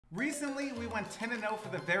Recently, we went 10-0 for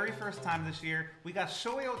the very first time this year. We got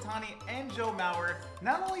Shohei Ohtani and Joe Mauer.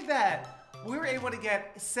 Not only that, we were able to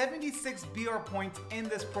get 76 BR points in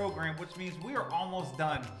this program, which means we are almost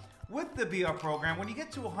done. With the BR program, when you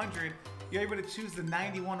get to 100, you're able to choose the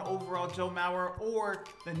 91 overall Joe Mauer or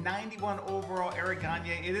the 91 overall Eric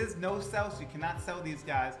Gagne. It is no sell, so you cannot sell these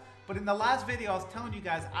guys. But in the last video, I was telling you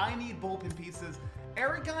guys, I need bullpen pieces.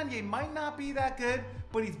 Eric Gagne might not be that good,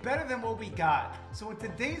 but he's better than what we got. So in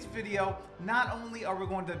today's video, not only are we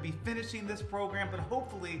going to be finishing this program, but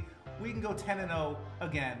hopefully we can go 10-0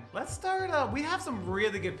 again. Let's start, we have some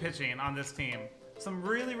really good pitching on this team. Some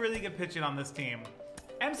really good pitching on this team.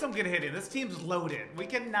 And some good hitting. This team's loaded. We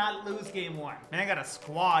cannot lose game one. Man got a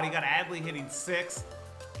squad. He got Adley hitting 6.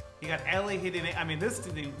 He got Ellie hitting 8. I mean, this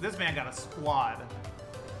man got a squad.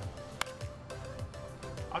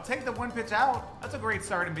 I'll take the one pitch out. That's a great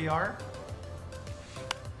start in BR.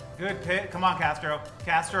 Good pitch. Come on, Castro.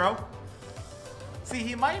 Castro. See,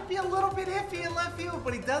 he might be a little bit iffy in left field,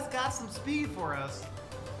 but he does got some speed for us.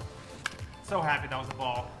 So happy that was a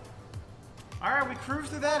ball. All right, we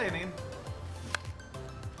cruised through that inning.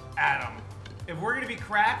 Adam, if we're going to be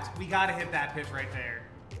cracked, we got to hit that pitch right there.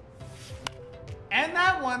 And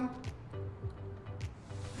that one.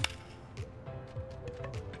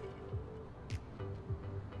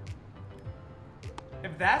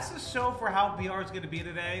 If that's the show for how BR is going to be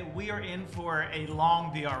today, we are in for a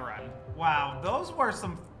long BR run. Wow, those were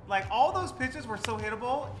some, like all those pitches were so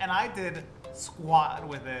hittable, and I did squat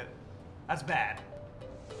with it. That's bad.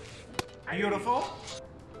 Beautiful.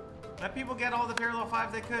 Let people get all the parallel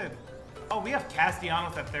fives they could. Oh, we have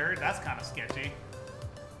Castellanos at third. That's kind of sketchy.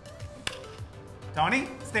 Tony,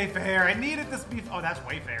 stay fair. I needed this beef. Oh, that's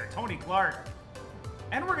way fair. Tony Clark.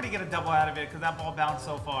 And we're going to get a double out of it because that ball bounced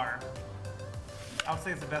so far. I would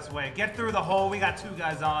say it's the best way. Get through the hole. We got 2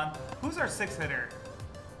 guys on. Who's our 6th hitter?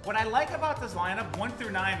 What I like about this lineup, 1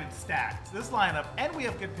 through 9, it's stacked. This lineup, and we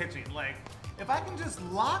have good pitching. Like, if I can just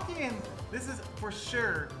lock in, this is for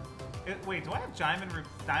sure. Wait, do I have Diamond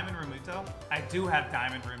Remuto? I do have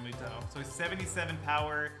Diamond Remuto. So he's 77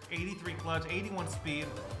 power, 83 clutch, 81 speed.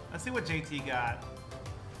 Let's see what JT got.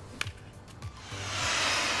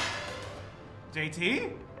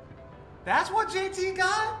 JT? That's what JT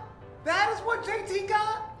got? That is what JT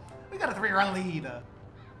got? We got a 3-run lead.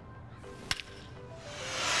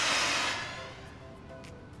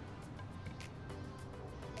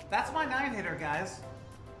 That's my 9-hitter, guys.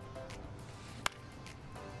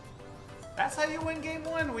 That's how you win game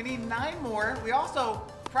 1. We need 9 more. We also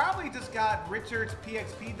probably just got Richards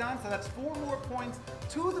PXP done, so that's 4 more points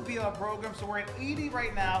to the BL program. So we're at 80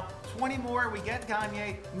 right now. 20 more, we get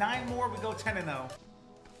Gagne. 9 more, we go 10-0.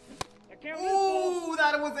 Ooh,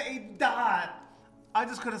 that was a dot. I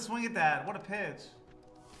just couldn't swing at that. What a pitch.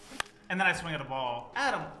 And then I swing at a ball.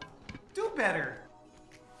 Adam, do better.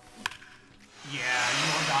 Yeah,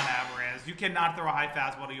 Yordan Alvarez. You cannot throw a high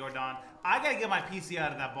fastball to Yordan. I gotta get my PC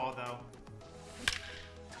out of that ball, though.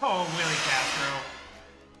 Oh, Willie Castro.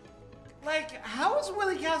 Like, how is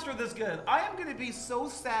Willie Castro this good? I am gonna be so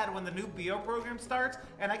sad when the new BO program starts,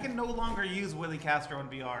 and I can no longer use Willie Castro in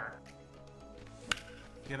BR.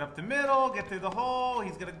 Get up the middle, get through the hole.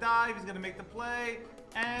 He's gonna dive, he's gonna make the play,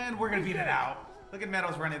 and we're gonna beat it out. Look at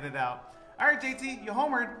Meadows running it out. All right, JT, you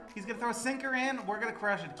homered. He's gonna throw a sinker in. We're gonna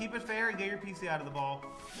crush it. Keep it fair and get your PC out of the ball.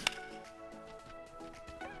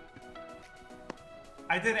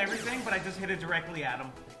 I did everything, but I just hit it directly at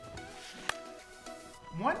him.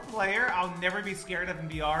 One player I'll never be scared of in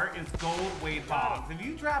BR is Gold Wade Boggs. If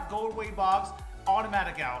you draft Gold Wade Boggs,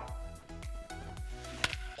 automatic out.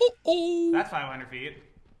 That's 500 feet.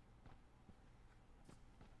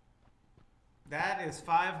 That is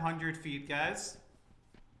 500 feet, guys.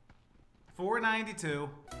 492.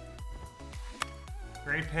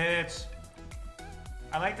 Great pitch.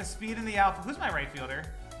 I like the speed in the outfield. Who's my right fielder?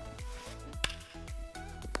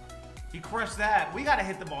 He crushed that. We got to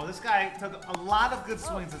hit the ball. This guy took a lot of good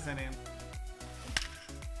swings this inning.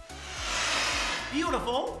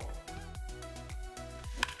 Beautiful.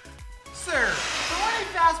 Sir, throwing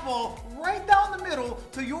a fastball right down the middle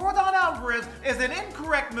to Yordan Alvarez is an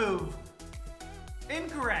incorrect move.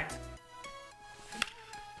 Incorrect.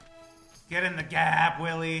 Get in the gap,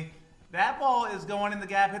 Willie. That ball is going in the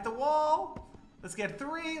gap. Hit the wall. Let's get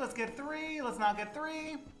 3. Let's get 3. Let's not get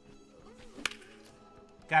 3.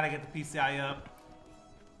 Gotta get the PCI up.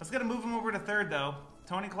 Let's get to move him over to third, though.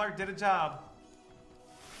 Tony Clark did a job.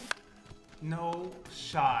 No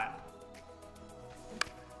shot.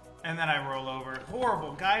 And then I roll over.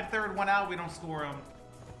 Horrible. Guy at third, 1 out. We don't score him.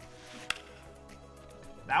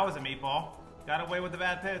 That was a meatball. Got away with the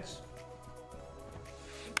bad pitch.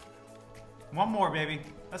 One more, baby.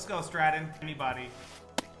 Let's go, Stratton. Anybody.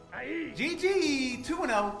 GG!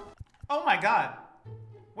 2-0. Oh my god.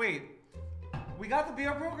 Wait. We got the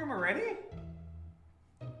BR program already?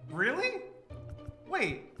 Really?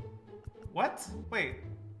 Wait. What? Wait.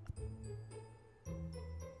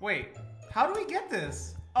 Wait. How do we get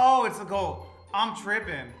this? Oh, it's a goal. I'm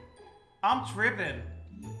tripping. I'm tripping.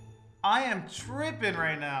 I am tripping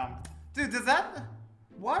right now. Dude, does that...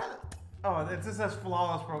 What? Oh, it just says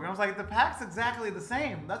flawless program. I was like, the pack's exactly the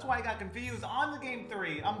same. That's why I got confused on the game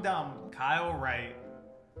 3. I'm dumb. Kyle Wright.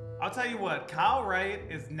 I'll tell you what, Kyle Wright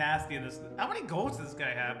is nasty in this. How many golds does this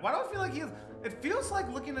guy have? Why do I feel like he has... It feels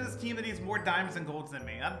like looking at his team that he's more diamonds and golds than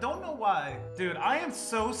me. I don't know why. Dude, I am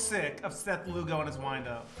so sick of Seth Lugo and his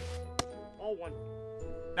windup. All one.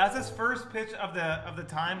 That's his first pitch of the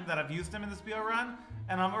time that I've used him in this BR run,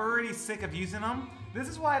 and I'm already sick of using him. This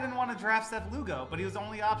is why I didn't want to draft Seth Lugo, but he was the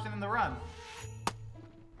only option in the run.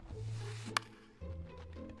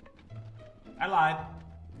 I lied.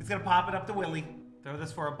 He's gonna pop it up to Willie. Throw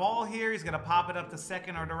this for a ball here. He's gonna pop it up to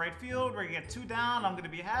second or to right field. We're gonna get 2 down. I'm gonna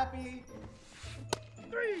be happy.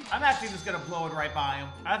 3. I'm actually just gonna blow it right by him.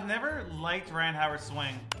 I've never liked Ryan Howard's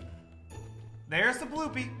swing. There's the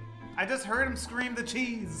bloopy. I just heard him scream the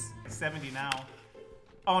cheese. 70 now.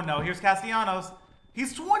 Oh no, here's Castellanos.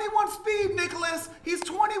 He's 21 speed, Nicholas! He's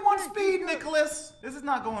 21 speed, Nicholas! This is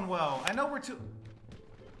not going well. I know we're too...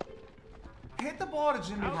 Hit the ball to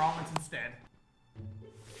Jimmy Rollins instead.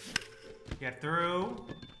 Get through.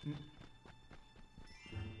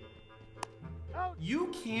 You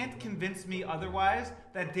can't convince me otherwise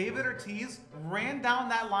that David Ortiz ran down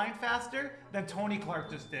that line faster than Tony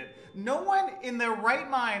Clark just did. No one in their right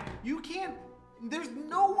mind, you can't, there's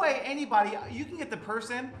no way anybody, you can get the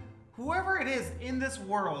person, whoever it is in this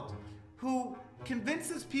world, who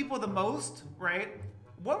convinces people the most, right?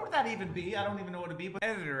 What would that even be? I don't even know what it'd be, but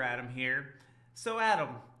editor Adam here. So Adam,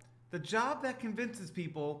 the job that convinces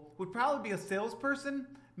people would probably be a salesperson,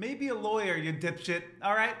 maybe a lawyer, you dipshit.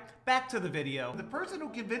 All right, back to the video. The person who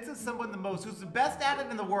convinces someone the most, who's the best at it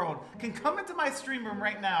in the world, can come into my stream room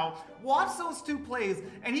right now, watch those 2 plays,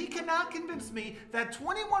 and he cannot convince me that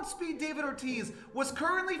 21 speed David Ortiz was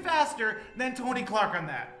currently faster than Tony Clark on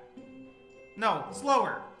that. No,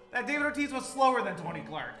 slower. That David Ortiz was slower than Tony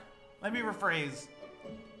Clark. Let me rephrase.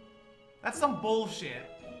 That's some bullshit.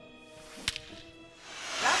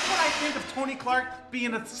 That's what I think of Tony Clark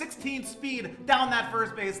being a 16 speed down that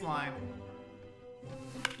first baseline.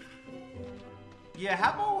 Yeah,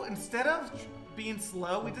 how about instead of being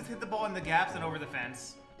slow, we just hit the ball in the gaps and over the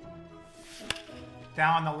fence.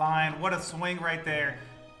 Down the line, what a swing right there.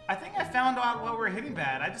 I think I found out what we're hitting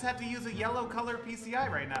bad. I just have to use a yellow color PCI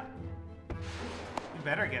right now. You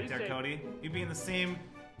better get there, Cody. You'd be in the same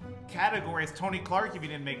category as Tony Clark if you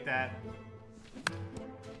didn't make that.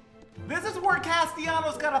 This is where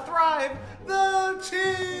Castellanos gotta thrive. The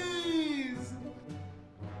cheese!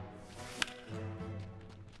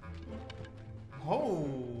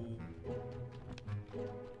 Oh.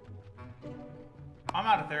 I'm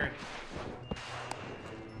out of third.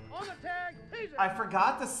 On the tag. I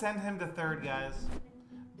forgot to send him to third, guys.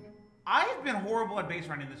 I've been horrible at base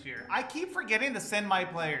running this year. I keep forgetting to send my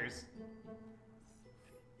players.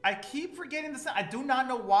 I keep forgetting to send. I do not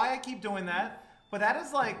know why I keep doing that. But that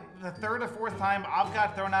is like the 3rd or 4th time I've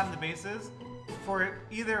got thrown out of the bases for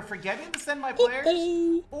either forgetting to send my players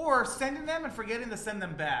or sending them and forgetting to send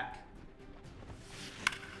them back.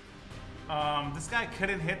 This guy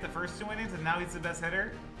couldn't hit the first 2 innings and now he's the best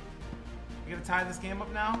hitter. You gonna tie this game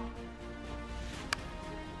up now?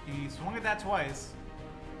 He swung at that twice.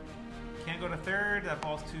 Can't go to third. That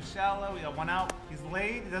ball's too shallow. We got 1 out. He's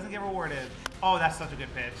late. He doesn't get rewarded. Oh, that's such a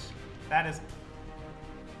good pitch. That is...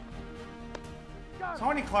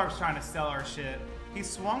 Tony Clark's trying to sell our shit. He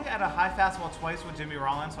swung at a high fastball twice with Jimmy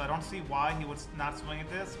Rollins, so I don't see why he would not swing at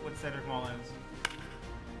this with Cedric Mullins.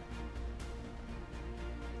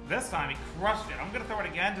 This time he crushed it. I'm gonna throw it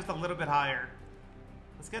again, just a little bit higher.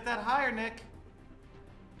 Let's get that higher, Nick.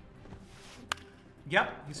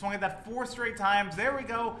 Yep, he swung at that 4 straight times. There we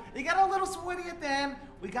go. He got a little sweaty at the end.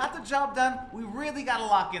 We got the job done. We really got to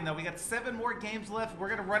lock in, though. We got 7 more games left. We're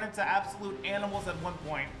going to run into absolute animals at one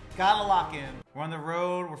point. Got to lock in. We're on the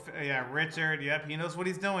road. Yeah, Richard. Yep, he knows what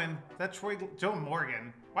he's doing. Is that Joe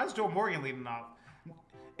Morgan? Why is Joe Morgan leading off?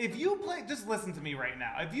 If you play, just listen to me right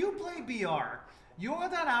now. If you play BR,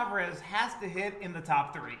 Yordan Alvarez has to hit in the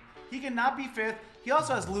top 3. He cannot be 5th. He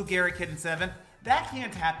also has Lou Gehrig hitting 7th. That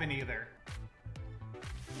can't happen either.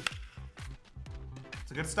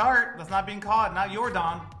 It's a good start. That's not being caught. Not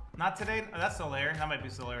Yordan. Not today. Oh, that's Soler. That might be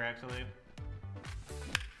Soler, actually.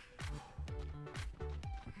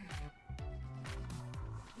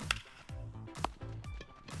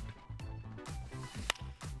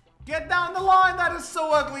 Get down the line. That is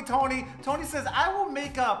so ugly, Tony. Tony says, I will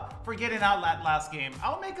make up for getting out that last game.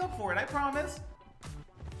 I'll make up for it, I promise.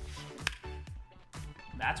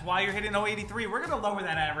 That's why you're hitting 083. We're going to lower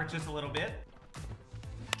that average just a little bit.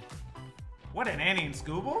 What an inning,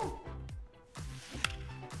 Scooble.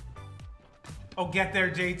 Oh, get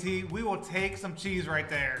there, JT. We will take some cheese right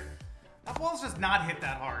there. That ball's just not hit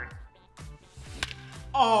that hard.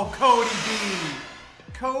 Oh, Cody B.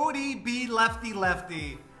 Cody B, lefty,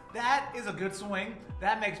 lefty. That is a good swing.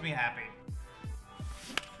 That makes me happy.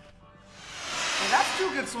 Well, that's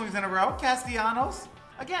 2 good swings in a row. Castellanos.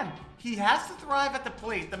 Again, he has to thrive at the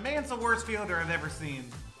plate. The man's the worst fielder I've ever seen.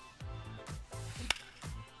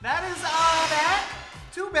 That is back.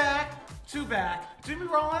 2 back. 2 back. Jimmy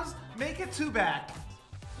Rollins, make it 2 back.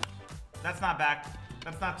 That's not back.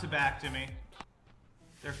 That's not 2 back, Jimmy.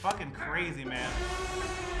 They're fucking crazy, man.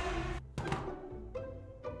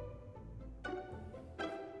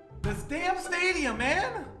 This damn stadium,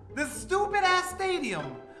 man! This stupid ass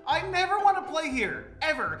stadium! I never want to play here,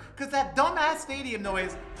 ever, because that dumb ass stadium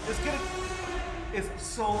noise is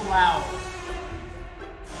so loud.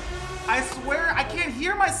 I swear I can't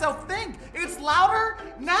hear myself think. It's louder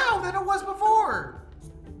now than it was before.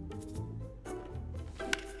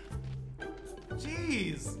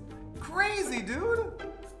 Jeez, crazy, dude.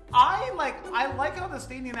 I like how the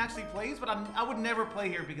stadium actually plays, but I would never play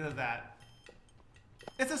here because of that.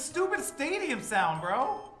 It's a stupid stadium sound,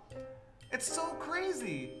 bro. It's so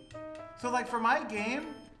crazy. So like for my game,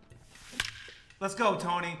 let's go,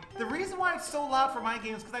 Tony. The reason why it's so loud for my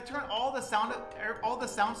game is because I turn all the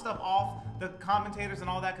sound stuff off, the commentators and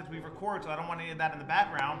all that, because we record, so I don't want any of that in the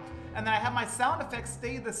background. And then I have my sound effects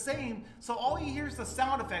stay the same, so all you hear is the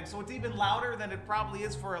sound effects, so it's even louder than it probably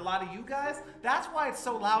is for a lot of you guys. That's why it's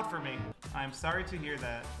so loud for me. I'm sorry to hear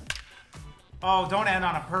that. Oh, don't end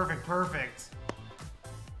on a perfect.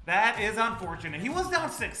 That is unfortunate. He was down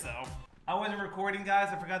 6 though. I wasn't recording, guys.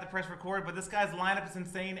 I forgot to press record, but this guy's lineup is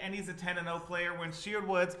insane, and he's a 10-0 player. We're in Shield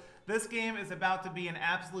Woods. This game is about to be an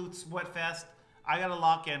absolute sweat fest. I gotta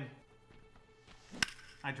lock in.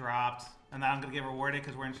 I dropped, and then I'm gonna get rewarded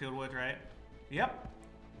because we're in Shield Woods, right? Yep.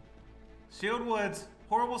 Shield Woods.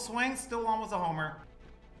 Horrible swing, still almost a homer.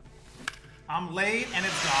 I'm late, and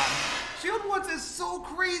it's gone. Shield Woods is so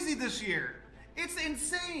crazy this year. It's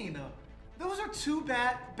insane. Those are 2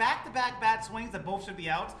 back-to-back bad swings that both should be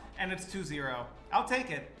out, and it's 2-0. I'll take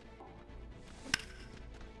it.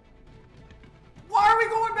 Why are we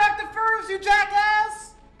going back to first, you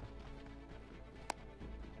jackass?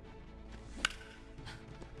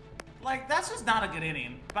 Like, that's just not a good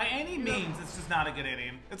inning. By any means, it's just not a good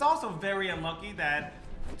inning. It's also very unlucky that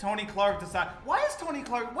Tony Clark decided... Why is Tony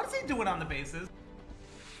Clark... What is he doing on the bases?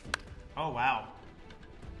 Oh, wow.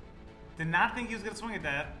 Did not think he was going to swing at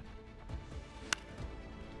that.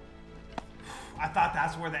 I thought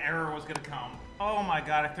that's where the error was going to come. Oh my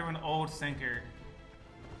god, I threw an old sinker.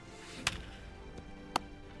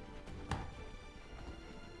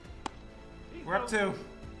 We're up 2.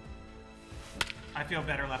 I feel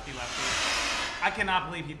better, lefty. I cannot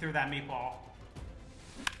believe he threw that meatball.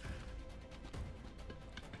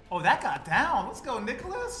 Oh, that got down. Let's go,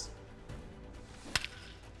 Nicholas.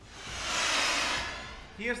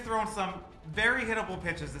 He has thrown some very hittable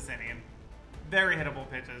pitches this inning. Very hittable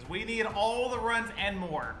pitches. We need all the runs and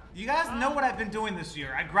more. You guys know what I've been doing this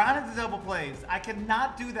year. I grinded the double plays. I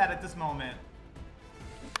cannot do that at this moment.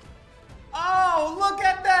 Oh, look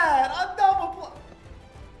at that! A double play.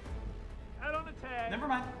 Out on the tag. Never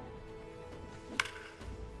mind.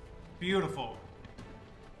 Beautiful.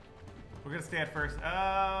 We're gonna stay at first. No,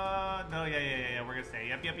 yeah. We're gonna stay.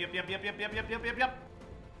 Yep.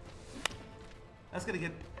 That's gonna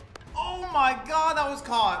get... Oh my god, that was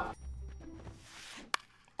caught.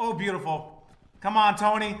 Oh, beautiful. Come on,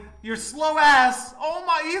 Tony. You're slow ass. Oh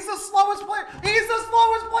my, he's the slowest player. He's the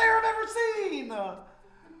slowest player I've ever seen.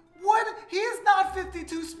 What? He is not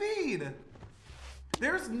 52 speed.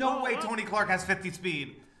 There's no way Tony Clark has 50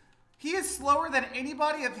 speed. He is slower than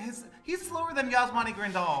anybody of his... He's slower than Yasmani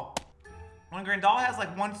Grandal. When Grandal has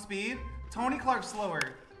like 1 speed, Tony Clark's slower.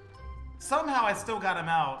 Somehow I still got him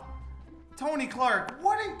out. Tony Clark,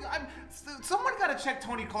 what? Someone got to check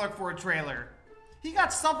Tony Clark for a trailer. He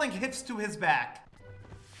got something hitched to his back.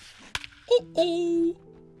 Oh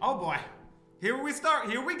boy. Here we start.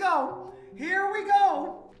 Here we go.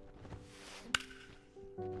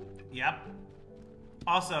 Yep.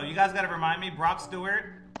 Also, you guys got to remind me, Brock Stewart,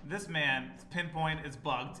 this man's pinpoint is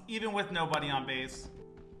bugged, even with nobody on base.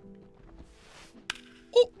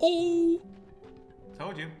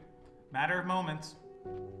 Told you. Matter of moments.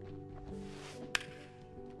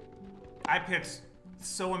 I pitched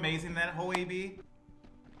so amazing that whole AB.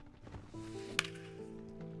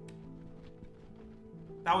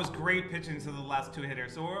 That was great pitching to the last 2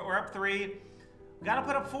 hitters. So we're up 3. We gotta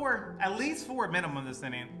put up 4. At least 4 minimum this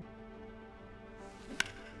inning.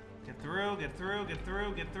 Get through, get through, get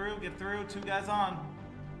through, get through, get through. 2 guys on.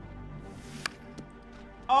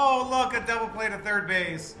 Oh, look, a double play to third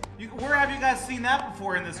base. Where have you guys seen that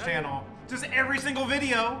before in this channel? Just every single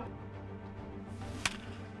video.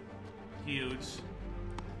 Huge.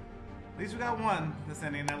 At least we got 1 this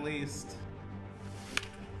inning, at least.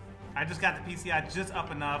 I just got the PCI just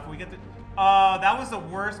up enough. We get the... that was the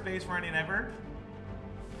worst base running ever.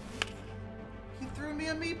 He threw me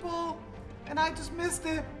a meatball, and I just missed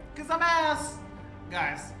it, because I'm ass.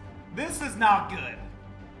 Guys, this is not good.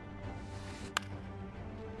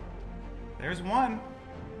 There's 1.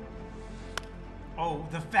 Oh,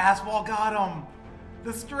 the fastball got him.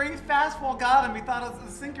 The straight fastball got him. He thought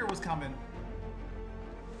the sinker was coming.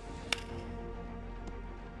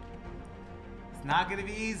 It's not going to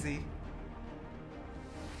be easy.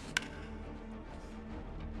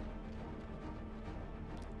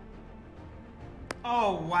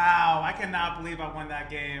 Oh, wow. I cannot believe I won that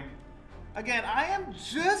game. Again, I am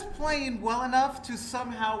just playing well enough to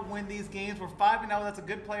somehow win these games. We're 5-0. That's a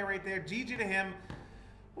good play right there. GG to him.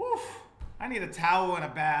 Woof. I need a towel and a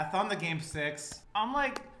bath on the game 6. I'm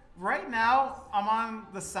like, right now, I'm on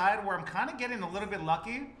the side where I'm kind of getting a little bit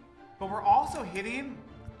lucky, but we're also hitting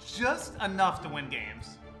just enough to win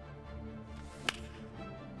games.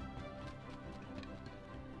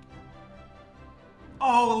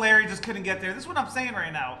 Oh, Larry just couldn't get there. This is what I'm saying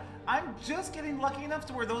right now. I'm just getting lucky enough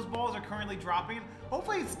to where those balls are currently dropping.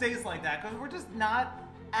 Hopefully it stays like that, because we're just not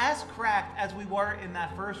as cracked as we were in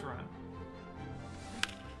that first run.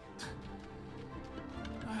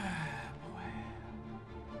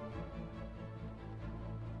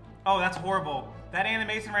 Oh, that's horrible. That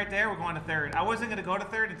animation right there, we're going to third. I wasn't going to go to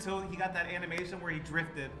third until he got that animation where he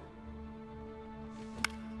drifted.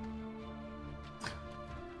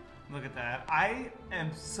 Look at that. I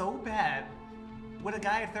am so bad with a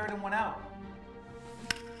guy at third and 1 out.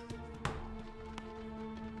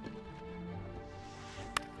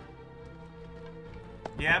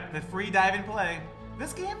 Yep, the free diving play.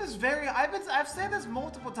 This game is very, I've said this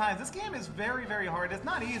multiple times, this game is very, very hard. It's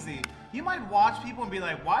not easy. You might watch people and be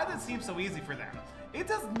like, why does it seem so easy for them? It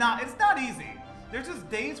does not, it's not easy. There's just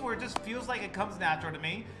days where it just feels like it comes natural to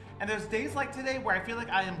me. And there's days like today where I feel like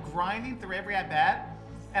I am grinding through every at-bat.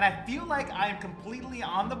 And I feel like I am completely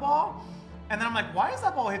on the ball. And then I'm like, why is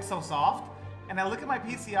that ball hit so soft? And I look at my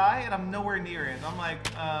PCI and I'm nowhere near it. I'm like,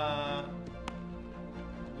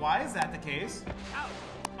 why is that the case?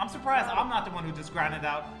 I'm surprised I'm not the one who just grinded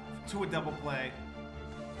out to a double play.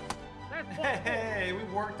 Hey, we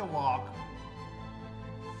worked the walk.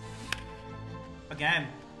 Again,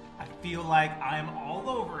 I feel like I'm all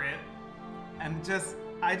over it. And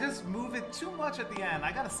I just move it too much at the end.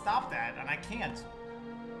 I gotta stop that, and I can't.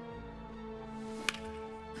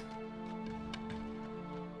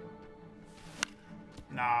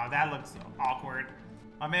 Nah, that looks awkward.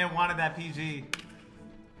 My man wanted that PG.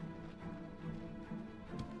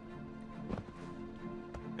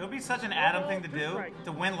 It would be such an Adam thing to do,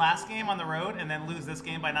 to win last game on the road and then lose this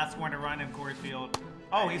game by not scoring a run in Coors Field.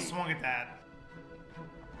 Oh, he swung at that.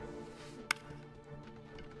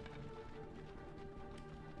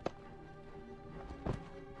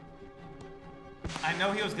 I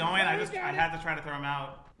know he was going, I had to try to throw him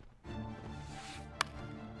out.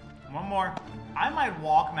 One more. I might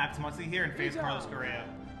walk Max Muncy here and face Carlos Correa.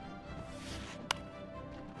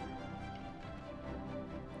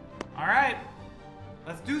 Alright.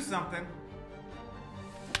 Let's do something.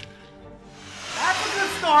 That's a good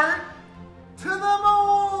start. To the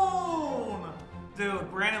moon! Dude,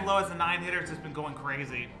 Brandon Lowe as a 9-hitter has just been going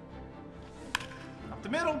crazy. Up the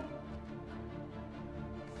middle.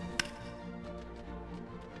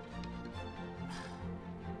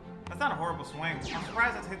 That's not a horrible swing. I'm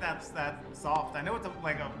surprised it's hit that soft. I know it's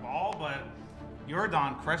like a ball, but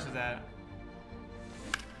Yordan crushes that.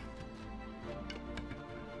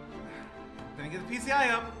 Gonna get the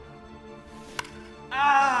PCI up.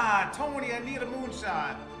 Ah, Tony, I need a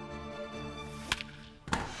moonshot.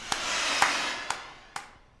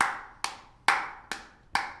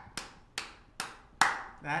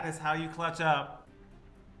 That is how you clutch up.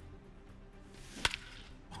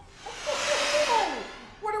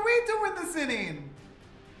 What are we doing this inning?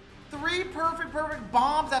 3 perfect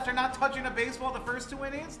bombs after not touching a baseball the first 2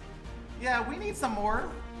 innings? Yeah, we need some more.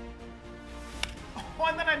 Oh,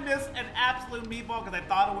 and then I missed an absolute meatball because I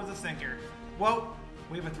thought it was a sinker. Well,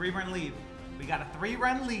 we have a 3-run lead. We got a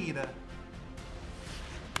 3-run lead.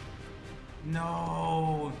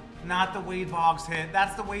 No, not the Wade Boggs hit.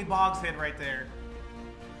 That's the Wade Boggs hit right there.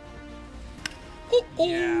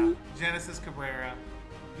 Yeah, Genesis Cabrera.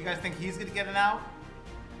 You guys think he's gonna get an out?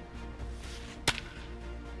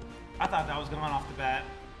 I thought that was going off the bat.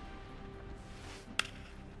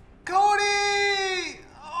 Cody!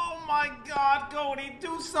 Oh my God, Cody,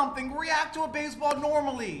 do something. React to a baseball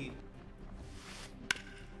normally.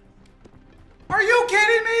 Are you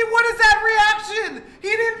kidding me? What is that reaction? He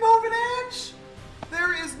didn't move an inch?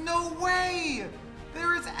 There is no way.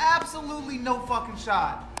 There is absolutely no fucking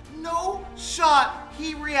shot. No shot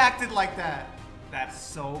he reacted like that. That's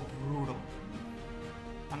so brutal.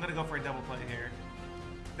 I'm gonna go for a double play here.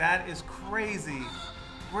 That is crazy.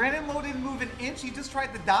 Brandon Lowe didn't move an inch, he just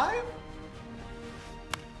tried to dive?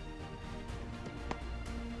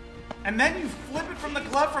 And then you flip it from the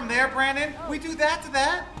glove from there, Brandon? We do that to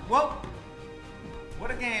that? Well, what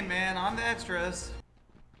a game, man. On the extras.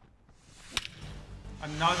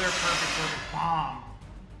 Another perfect bomb.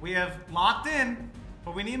 We have locked in,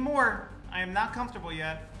 but we need more. I am not comfortable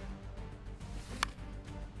yet.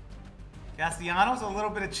 Castellanos, a little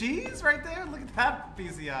bit of cheese right there. Look at that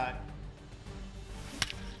PCI.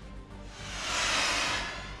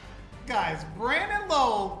 Guys, Brandon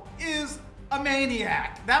Lowe is a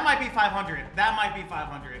maniac. That might be 500. That might be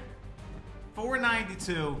 500.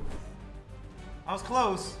 492. I was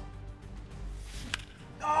close.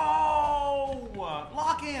 Oh!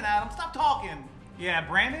 Lock in, Adam. Stop talking. Yeah,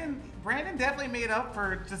 Brandon definitely made up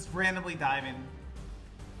for just randomly diving.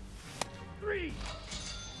 3.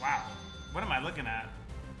 Wow. What am I looking at?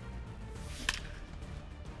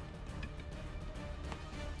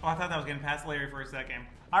 Oh, I thought that was getting past Larry for a second.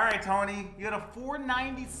 All right, Tony. You had a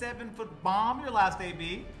 497-foot bomb your last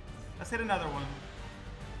AB. Let's hit another one.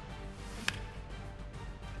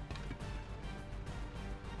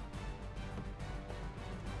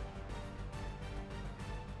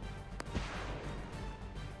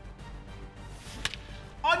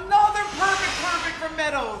 Another perfect from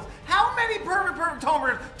Meadows. How many perfect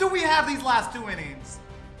homers do we have these last 2 innings?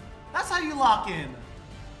 That's how you lock in.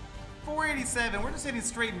 487. We're just hitting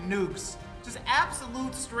straight nukes. Just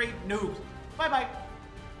absolute straight nukes. Bye-bye.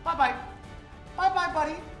 Bye-bye. Bye-bye,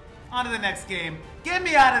 buddy. On to the next game. Get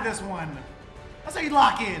me out of this one. That's how you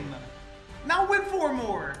lock in. Now win 4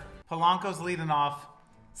 more. Polanco's leading off.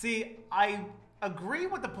 See, I agree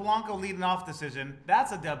with the Polanco leading off decision.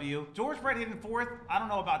 That's a W. George Brett hitting 4th. I don't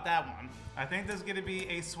know about that one. I think this is going to be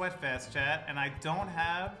a sweat fest, chat, and I don't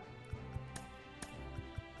have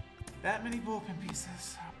that many bullpen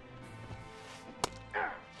pieces.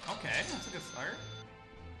 Okay, that's a good start.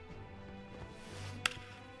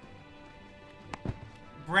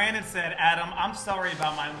 Brandon said, Adam, I'm sorry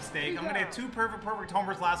about my mistake. I'm going to hit 2 perfect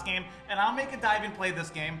homers last game, and I'll make a diving play this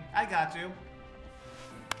game. I got you.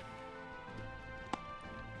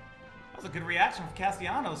 That was a good reaction from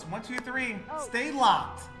Castellanos. 1, 2, 3. Oh. Stay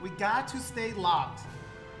locked. We got to stay locked.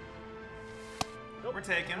 Nope. We're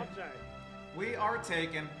taking. Outside. We are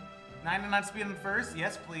taking. 99 speed on first.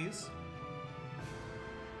 Yes, please.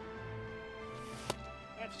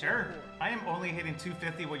 Sure. I am only hitting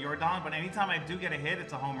 250 with Yordan, but anytime I do get a hit,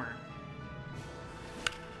 it's a homer.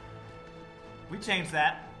 We changed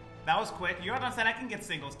that. That was quick. Yordan said I can get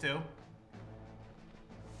singles too.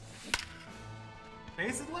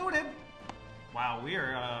 Bases loaded. Wow, we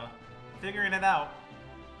are figuring it out.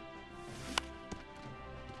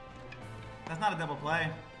 That's not a double play.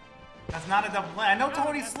 That's not a double play. I know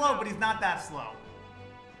Tony's slow, but he's not that slow.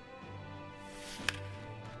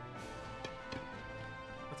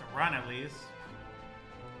 That's a run at least.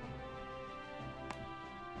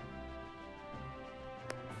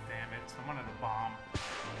 Damn it, I wanted a bomb.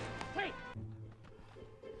 Hey.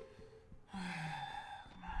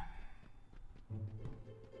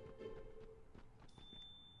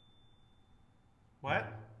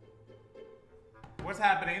 What? What's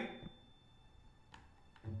happening?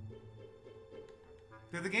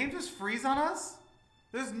 Did the game just freeze on us?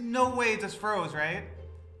 There's no way it just froze, right?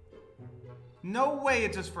 No way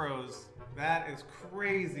it just froze. That is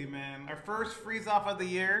crazy, man. Our first freeze off of the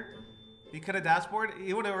year. He could have dashboard.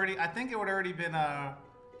 He would have already. I think it would have already been.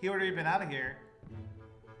 He would have already been out of here.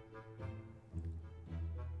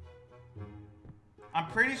 I'm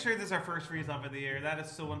pretty sure this is our first freeze off of the year. That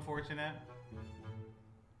is so unfortunate.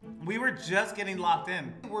 We were just getting locked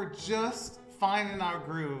in. We're just finding our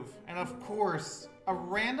groove. And of course, a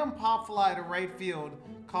random pop fly to right field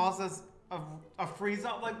causes a freeze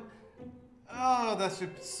up. Like, oh, that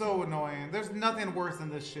shit's so annoying. There's nothing worse than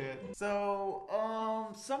this shit. So,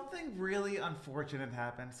 something really unfortunate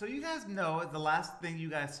happened. So you guys know the last thing you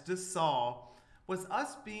guys just saw was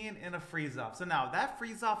us being in a freeze off. So now that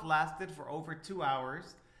freeze off lasted for over 2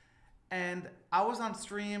 hours. And I was on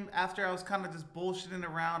stream after I was kind of just bullshitting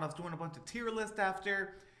around. I was doing a bunch of tier list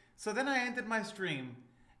after. So then I ended my stream.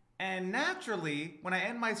 And naturally, when I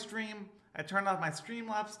end my stream, I turn off my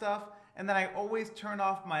Streamlabs stuff. And then I always turn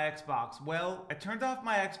off my Xbox. Well, I turned off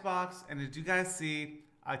my Xbox. And as you guys see,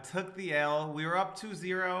 I took the L. We were up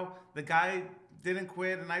 2-0. The guy didn't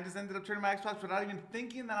quit. And I just ended up turning my Xbox without even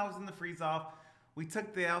thinking that I was in the freeze off. We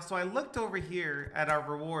took the L. So I looked over here at our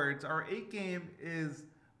rewards. Our 8 game is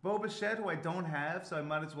Boba Shed, who I don't have, so I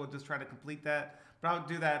might as well just try to complete that. But I'll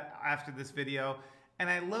do that after this video. And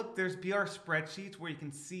I look, there's BR spreadsheets where you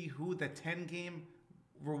can see who the 10 game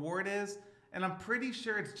reward is. And I'm pretty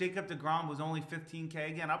sure it's Jacob deGrom, who's only 15K.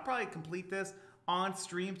 Again, I'll probably complete this on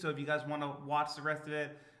stream. So if you guys want to watch the rest of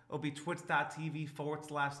it, it'll be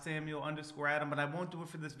twitch.tv/Samuel_Adam. But I won't do it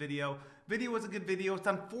for this video. Video was a good video. It's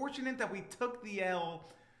unfortunate that we took the L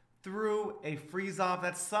through a freeze off.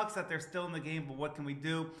 That sucks that they're still in the game, but what can we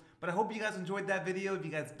do? But I hope you guys enjoyed that video. If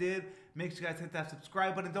you guys did, make sure you guys hit that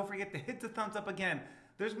subscribe button. Don't forget to hit the thumbs up again.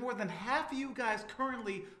 There's more than half of you guys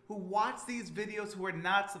currently who watch these videos who are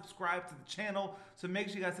not subscribed to the channel. So make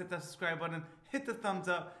sure you guys hit that subscribe button, hit the thumbs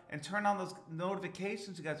up, and turn on those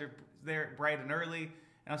notifications. You guys are there bright and early.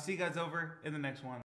 And I'll see you guys over in the next one.